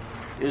 Yeah?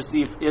 Is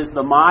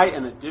the my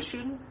an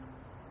addition?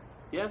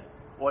 Yeah?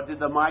 Or did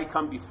the my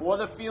come before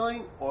the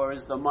feeling? Or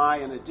is the my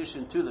an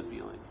addition to the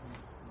feeling?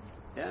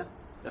 Yeah?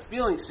 The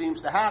feeling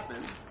seems to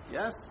happen.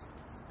 Yes?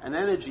 An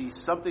energy,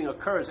 something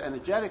occurs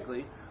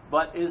energetically,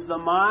 but is the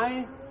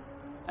my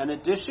an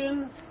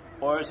addition,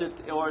 or is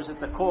it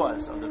the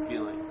cause of the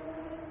feeling?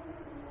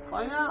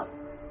 Find out.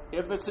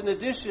 If it's an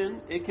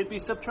addition, it can be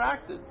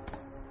subtracted.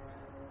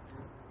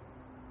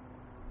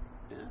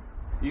 Yeah?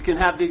 You can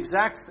have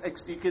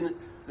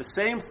the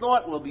same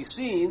thought will be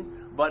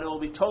seen, but it will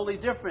be totally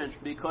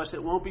different because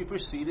it won't be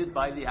preceded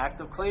by the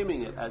act of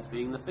claiming it as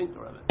being the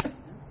thinker of it.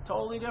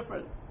 Totally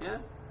different. Yeah?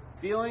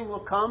 Feeling will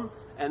come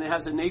and it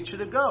has a nature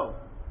to go.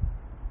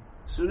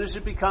 As soon as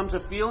it becomes a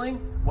feeling,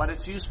 what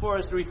it's used for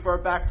is to refer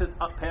back to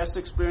past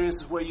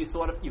experiences where you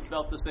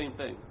felt the same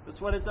thing. That's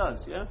what it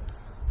does, yeah?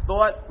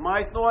 Thought,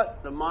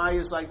 the my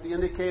is like the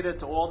indicator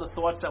to all the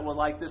thoughts that were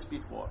like this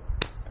before.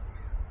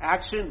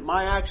 Action,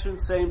 my action,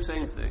 same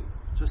thing.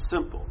 Just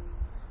simple.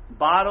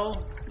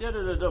 Bottle,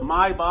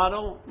 my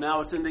bottle,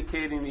 now it's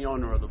indicating the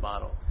owner of the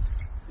bottle.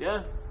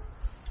 Yeah?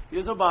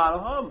 Here's a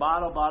bottle. Oh,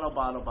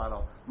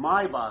 bottle.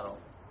 My bottle.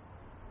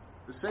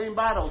 The same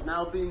bottle is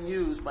now being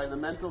used by the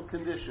mental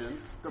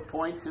condition to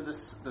point to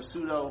the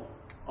pseudo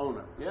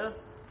owner. Yeah?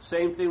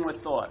 Same thing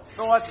with thought.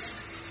 Thoughts,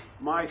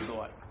 my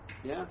thought.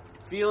 Yeah?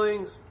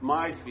 Feelings,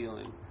 my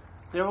feeling.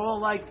 They're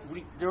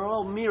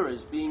all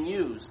mirrors being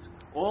used.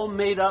 All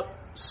made up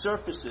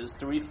surfaces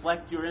to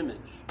reflect your image.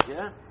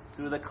 Yeah?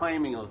 Through the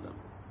claiming of them.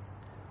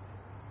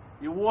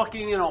 You're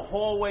walking in a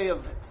hallway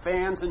of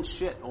fans and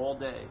shit all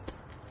day.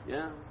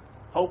 Yeah?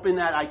 Hoping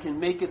that I can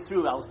make it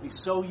through. I'll be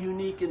so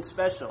unique and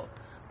special.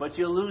 But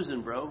you're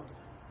losing, bro.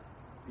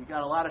 You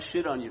got a lot of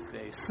shit on your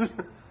face.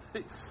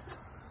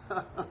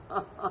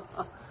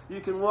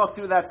 You can walk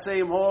through that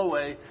same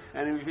hallway,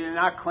 and if you're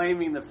not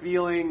claiming the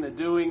feeling, the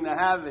doing, the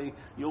having,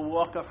 you'll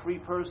walk a free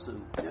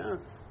person.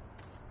 Yes.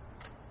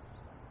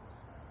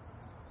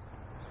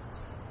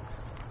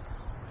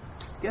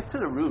 Get to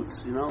the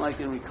roots. Like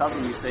in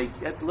recovery, you say,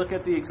 look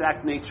at the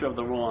exact nature of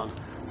the wrong.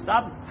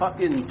 Stop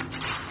fucking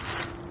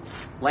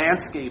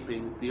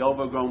landscaping the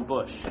overgrown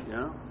bush,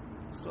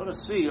 Sort of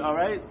see, all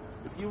right?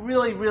 If you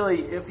really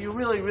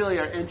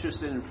are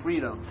interested in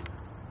freedom,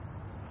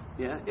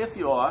 yeah, if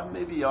you are,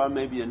 maybe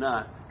you're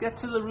not, get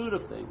to the root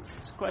of things.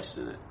 Just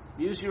question it.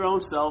 Use your own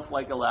self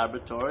like a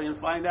laboratory and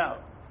find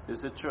out,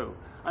 is it true?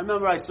 I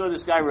remember I saw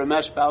this guy,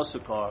 Ramesh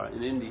Balsekar,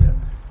 in India,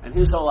 and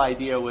his whole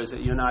idea was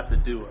that you're not the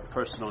doer,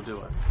 personal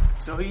doer.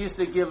 So he used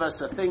to give us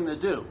a thing to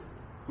do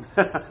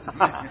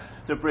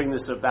to bring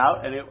this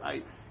about, and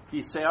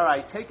he'd say, all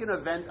right, take an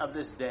event of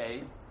this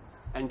day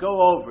and go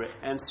over it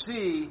and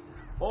see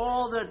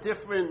all the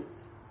different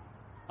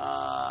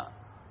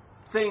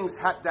things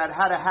that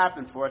had to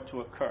happen for it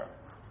to occur.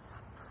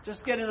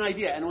 Just get an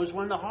idea. And it was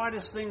one of the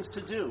hardest things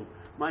to do.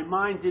 My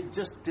mind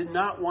did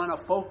not want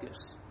to focus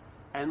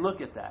and look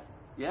at that.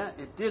 Yeah,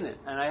 it didn't.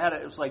 And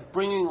it was like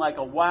bringing like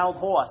a wild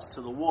horse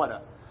to the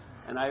water.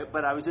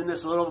 But I was in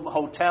this little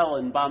hotel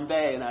in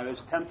Bombay and I was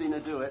attempting to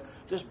do it,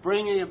 just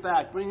bringing it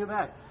back.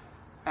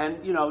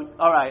 And,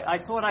 all right, I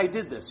thought I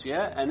did this,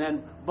 yeah?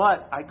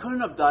 But I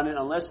couldn't have done it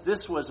unless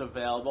this was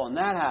available, and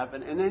that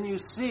happened. And then you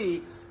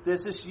see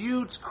there's this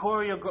huge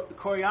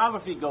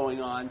choreography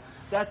going on,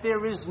 that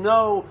there is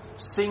no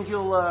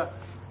singular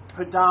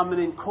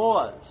predominant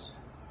cause.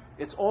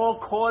 It's all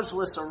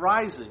causeless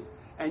arising,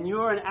 and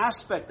you're an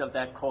aspect of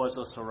that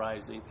causeless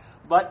arising.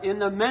 But in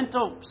the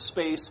mental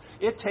space,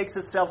 it takes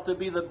itself to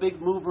be the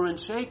big mover and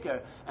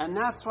shaker, and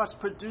that's what's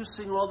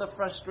producing all the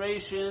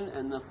frustration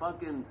and the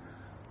fucking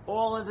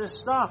all of this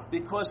stuff,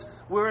 because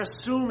we're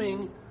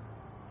assuming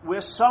we're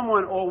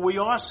someone or we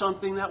are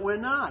something that we're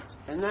not.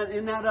 And then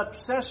in that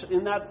obsession,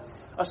 in that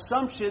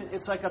assumption,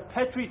 it's like a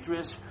petri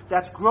dish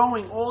that's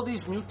growing all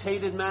these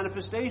mutated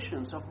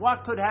manifestations of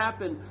what could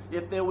happen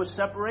if there was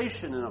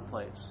separation in a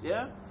place.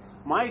 Yeah?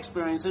 My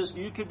experience is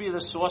you could be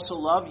the source of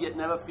love yet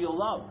never feel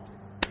loved.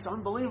 It's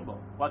unbelievable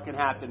what can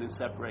happen in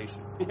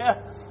separation.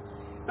 Yeah?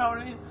 You know what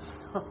I mean?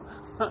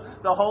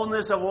 The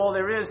wholeness of all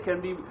there is can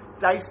be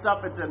diced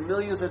up into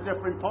millions of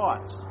different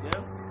parts.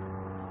 Yeah?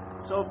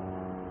 So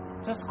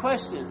just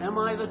question, am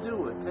I the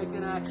doer? Take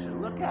an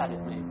action. Look at it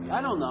maybe.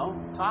 I don't know.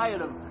 I'm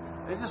tired of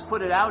I just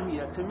put it out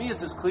here. To me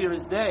it's as clear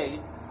as day.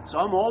 So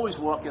I'm always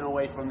walking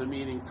away from the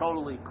meeting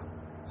totally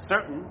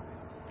certain.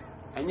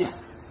 And yet,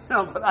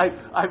 but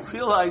I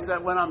realize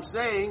that when I'm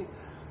saying,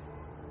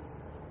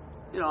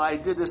 I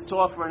did this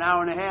talk for an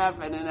hour and a half,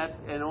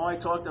 and all I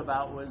talked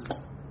about was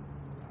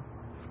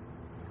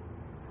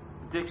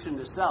addiction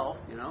to self,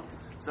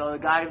 So the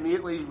guy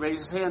immediately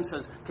raises his hand and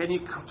says, can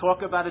you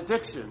talk about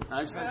addiction? And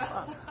I said,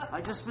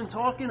 I've just been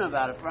talking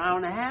about it for an hour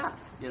and a half.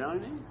 You know what I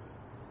mean?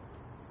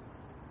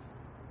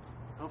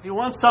 So if you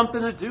want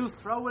something to do,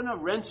 throw in a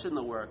wrench in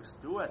the works.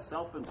 Do a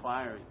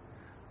self-inquiry.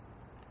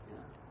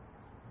 Yeah.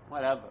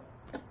 Whatever.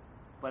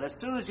 But as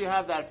soon as you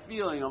have that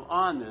feeling of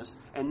onness,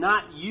 and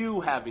not you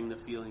having the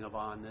feeling of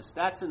onness,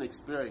 that's an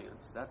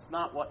experience. That's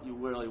not what you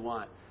really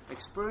want.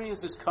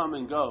 Experiences come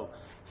and go.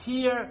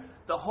 Here,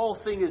 the whole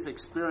thing is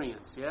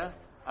experience, yeah?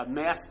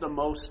 Amass the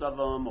most of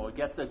them or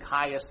get the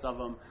highest of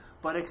them.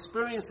 But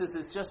experiences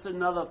is just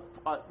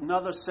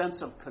another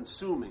sense of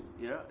consuming,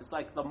 yeah? It's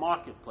like the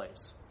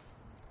marketplace.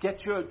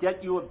 Get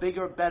you a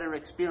bigger, better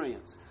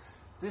experience.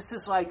 This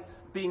is like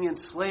being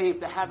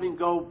enslaved to having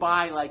go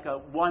buy like a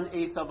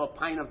 1/8 of a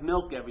pint of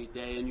milk every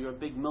day, and you're a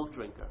big milk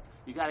drinker.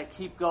 You got to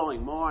keep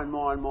going more and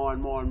more and more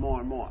and more and more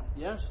and more.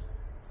 Yes?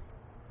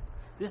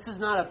 This is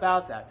not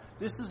about that.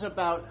 This is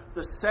about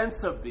the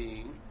sense of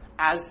being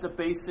as the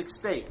basic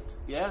state.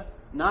 Yeah?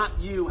 Not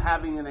you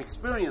having an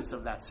experience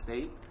of that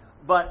state,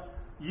 but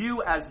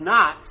you as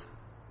not,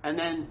 and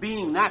then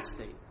being that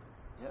state.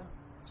 Yeah?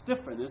 It's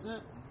different, isn't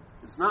it?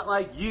 It's not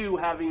like you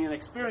having an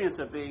experience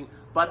of being,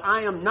 but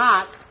I am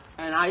not,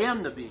 and I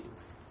am the being.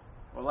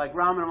 Or like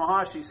Ramana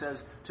Maharshi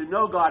says, to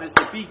know God is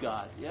to be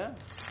God. Yeah?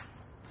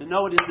 To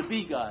know it is to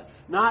be God.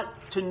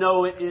 Not to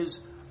know it is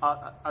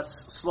a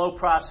slow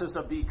process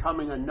of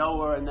becoming a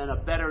knower and then a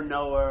better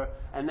knower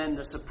and then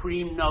the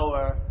supreme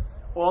knower.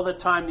 All the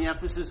time the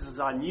emphasis is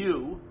on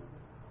you.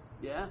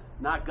 Yeah?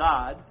 Not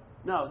God.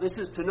 No, this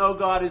is to know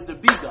God is to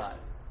be God.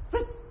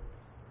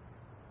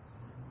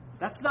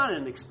 That's not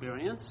an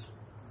experience.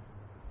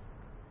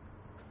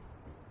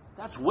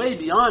 That's way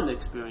beyond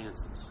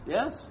experiences.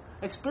 Yes?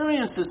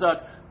 Experiences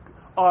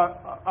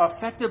are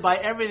affected by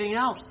everything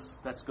else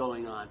that's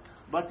going on.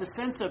 But the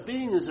sense of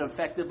being is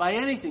affected by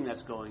anything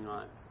that's going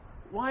on.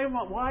 Why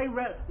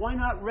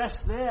not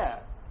rest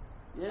there?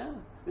 Yeah?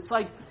 It's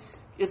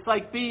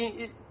like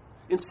being,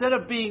 instead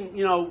of being,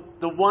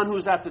 the one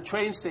who's at the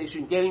train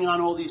station getting on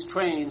all these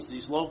trains,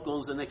 these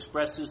locals and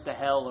expresses to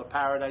hell or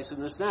paradise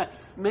and this and that,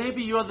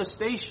 maybe you're the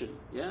station.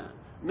 Yeah?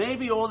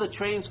 Maybe all the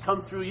trains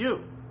come through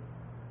you.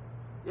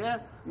 Yeah?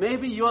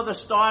 Maybe you're the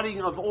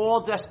starting of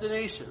all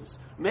destinations.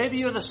 Maybe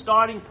you're the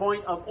starting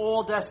point of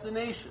all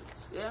destinations.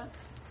 Yeah?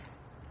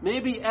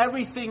 Maybe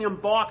everything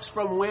embarks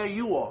from where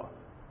you are.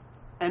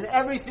 And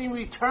everything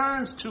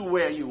returns to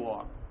where you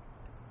are.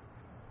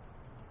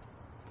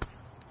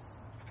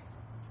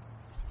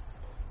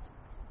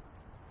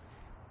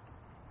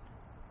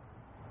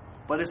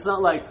 But it's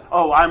not like,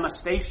 oh, I'm a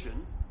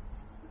station.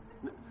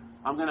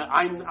 I'm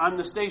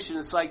the station.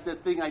 It's like the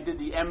thing I did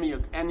the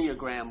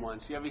Enneagram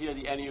once. You ever hear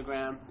the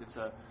Enneagram? It's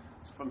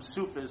from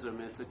Sufism.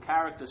 It's a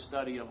character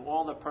study of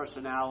all the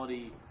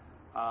personality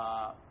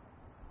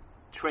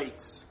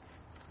traits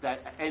that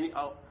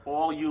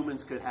all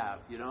humans could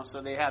have.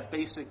 So they have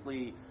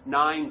basically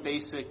 9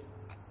 basic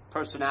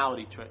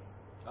personality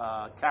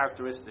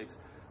characteristics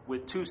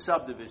with 2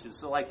 subdivisions.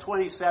 So like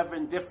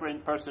 27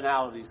 different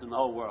personalities in the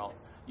whole world.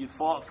 You'd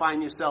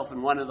find yourself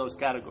in one of those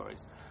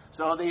categories.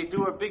 So they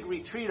do a big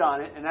retreat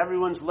on it, and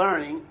everyone's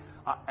learning,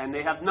 and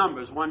they have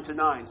numbers, 1 to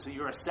 9. So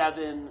you're a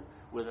 7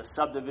 with a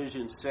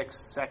subdivision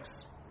 6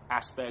 sex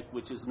aspect,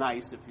 which is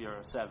nice if you're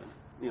a 7,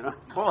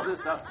 all this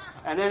stuff.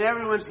 And then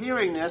everyone's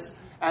hearing this,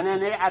 and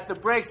then at the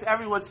breaks,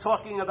 everyone's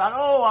talking about,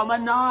 oh, I'm a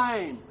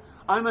 9,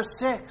 I'm a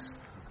 6,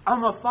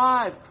 I'm a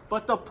 5.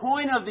 But the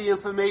point of the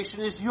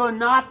information is you're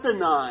not the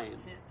 9,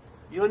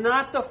 you're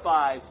not the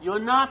 5, you're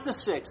not the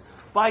 6.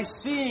 By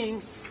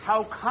seeing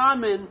how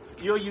common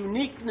your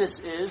uniqueness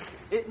is,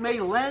 it may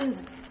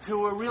lend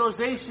to a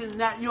realization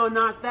that you're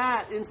not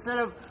that, instead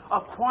of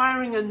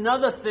acquiring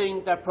another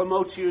thing that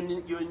promotes your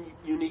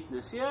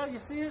uniqueness. Yeah, you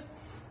see it?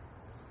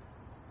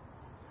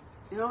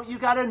 You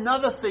got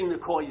another thing to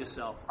call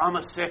yourself. I'm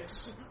a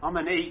 6, I'm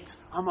an 8,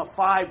 I'm a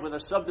 5 with a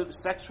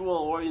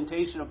sexual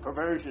orientation of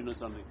perversion or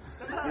something.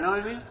 You know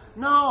what I mean?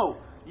 No,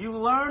 you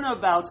learn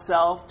about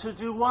self to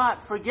do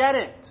what? Forget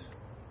it.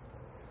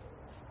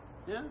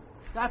 Yeah?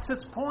 That's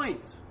its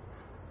point.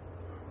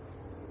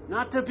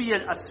 Not to be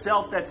a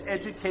self that's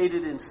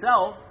educated in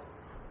self.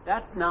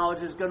 That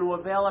knowledge is going to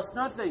avail us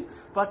nothing.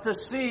 But to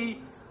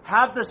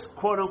have this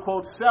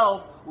quote-unquote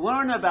self,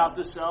 learn about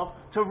the self,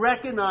 to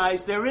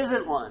recognize there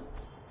isn't one.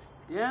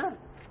 Yeah?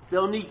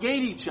 They'll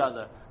negate each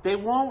other. They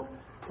won't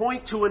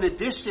point to an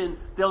addition,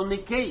 they'll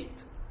negate.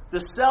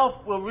 The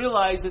self will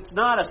realize it's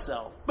not a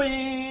self.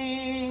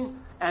 Bing!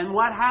 And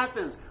what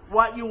happens?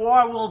 What you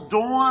are will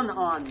dawn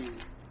on you.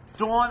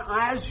 Dawn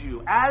as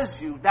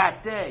you,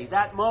 that day,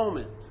 that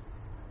moment.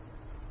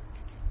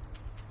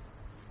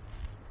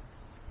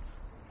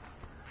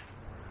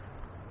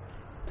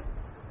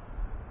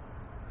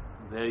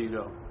 There you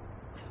go.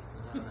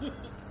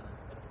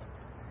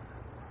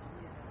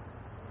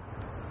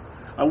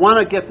 I want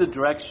to get the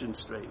direction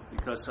straight,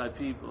 because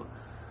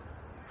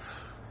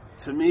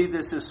to me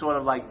this is sort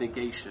of like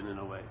negation in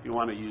a way, if you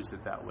want to use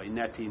it that way.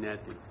 Neti.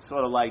 It's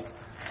sort of like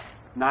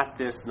not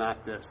this,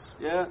 not this.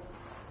 Yeah?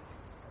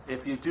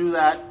 If you do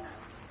that,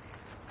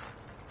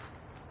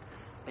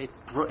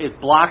 it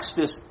blocks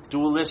this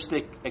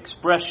dualistic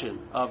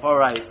expression of all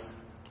right,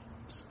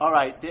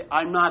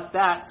 I'm not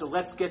that, so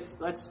let's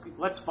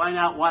find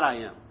out what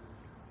I am.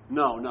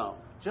 No,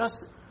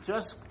 just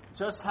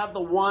have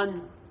the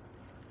one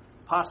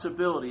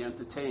possibility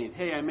entertained.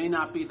 Hey, I may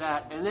not be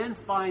that. And then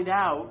find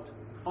out,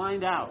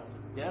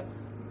 yeah?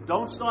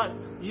 Don't start,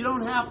 you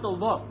don't have to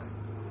look,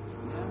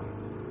 yeah?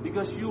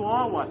 Because you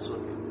are what's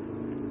looking.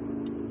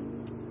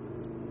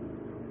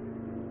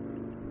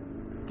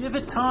 Give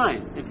it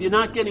time. If you're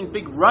not getting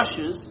big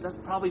rushes, that's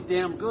probably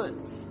damn good.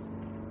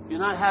 If you're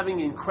not having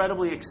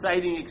incredibly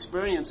exciting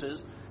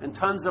experiences and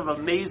tons of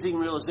amazing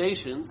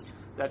realizations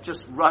that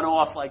just run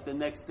off like the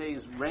next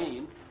day's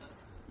rain,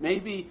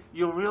 maybe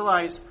you'll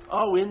realize,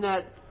 oh, in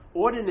that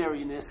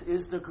ordinariness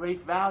is the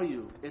great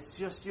value. It's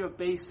just your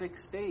basic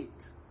state.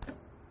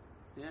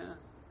 Yeah.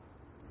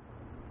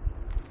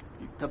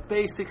 The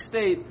basic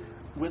state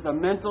with a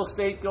mental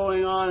state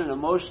going on, an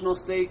emotional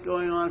state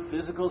going on,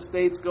 physical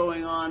states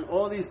going on,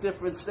 all these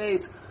different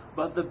states,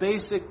 but the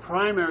basic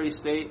primary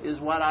state is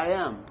what I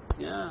am.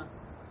 Yeah.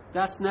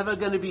 That's never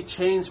going to be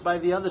changed by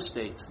the other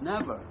states.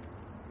 Never.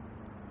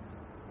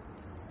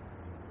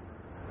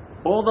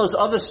 All those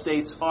other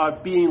states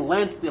are being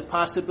lent the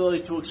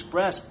possibility to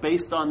express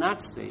based on that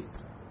state.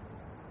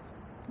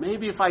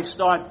 Maybe if I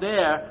start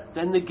there,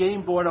 then the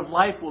game board of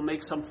life will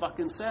make some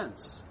fucking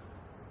sense.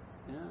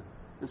 Yeah.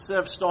 Instead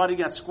of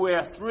starting at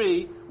square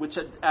 3, which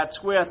at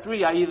square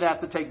 3 I either have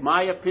to take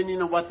my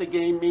opinion of what the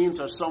game means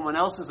or someone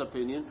else's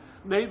opinion,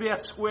 maybe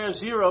at square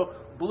 0,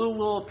 blue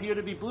will appear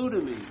to be blue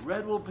to me.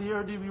 Red will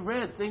appear to be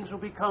red. Things will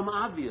become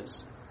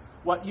obvious.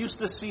 What used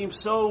to seem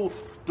so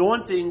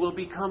daunting will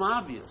become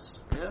obvious.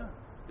 Yeah?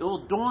 It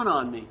will dawn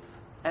on me.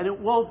 And it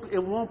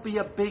won't be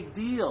a big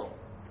deal.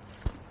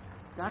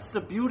 That's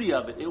the beauty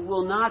of it. It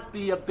will not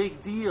be a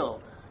big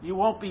deal. You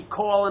won't be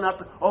calling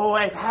up, oh,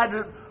 I've had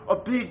a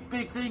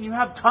big thing. You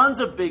have tons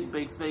of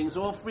big things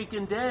all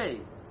freaking day.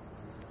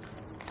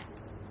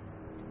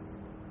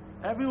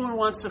 Everyone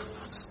wants to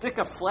stick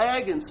a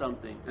flag in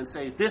something and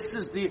say,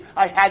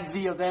 I had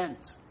the event.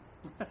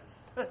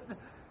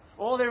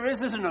 All there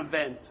is an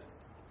event.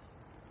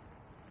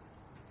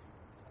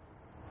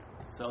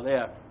 So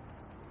there.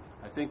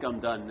 I think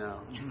I'm done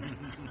now.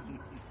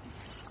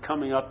 It's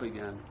coming up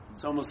again.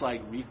 It's almost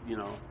like,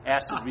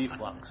 acid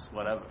reflux,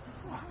 whatever.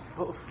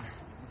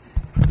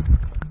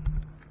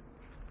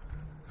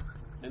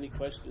 Any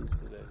questions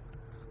today?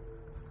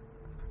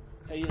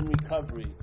 Hey, in recovery.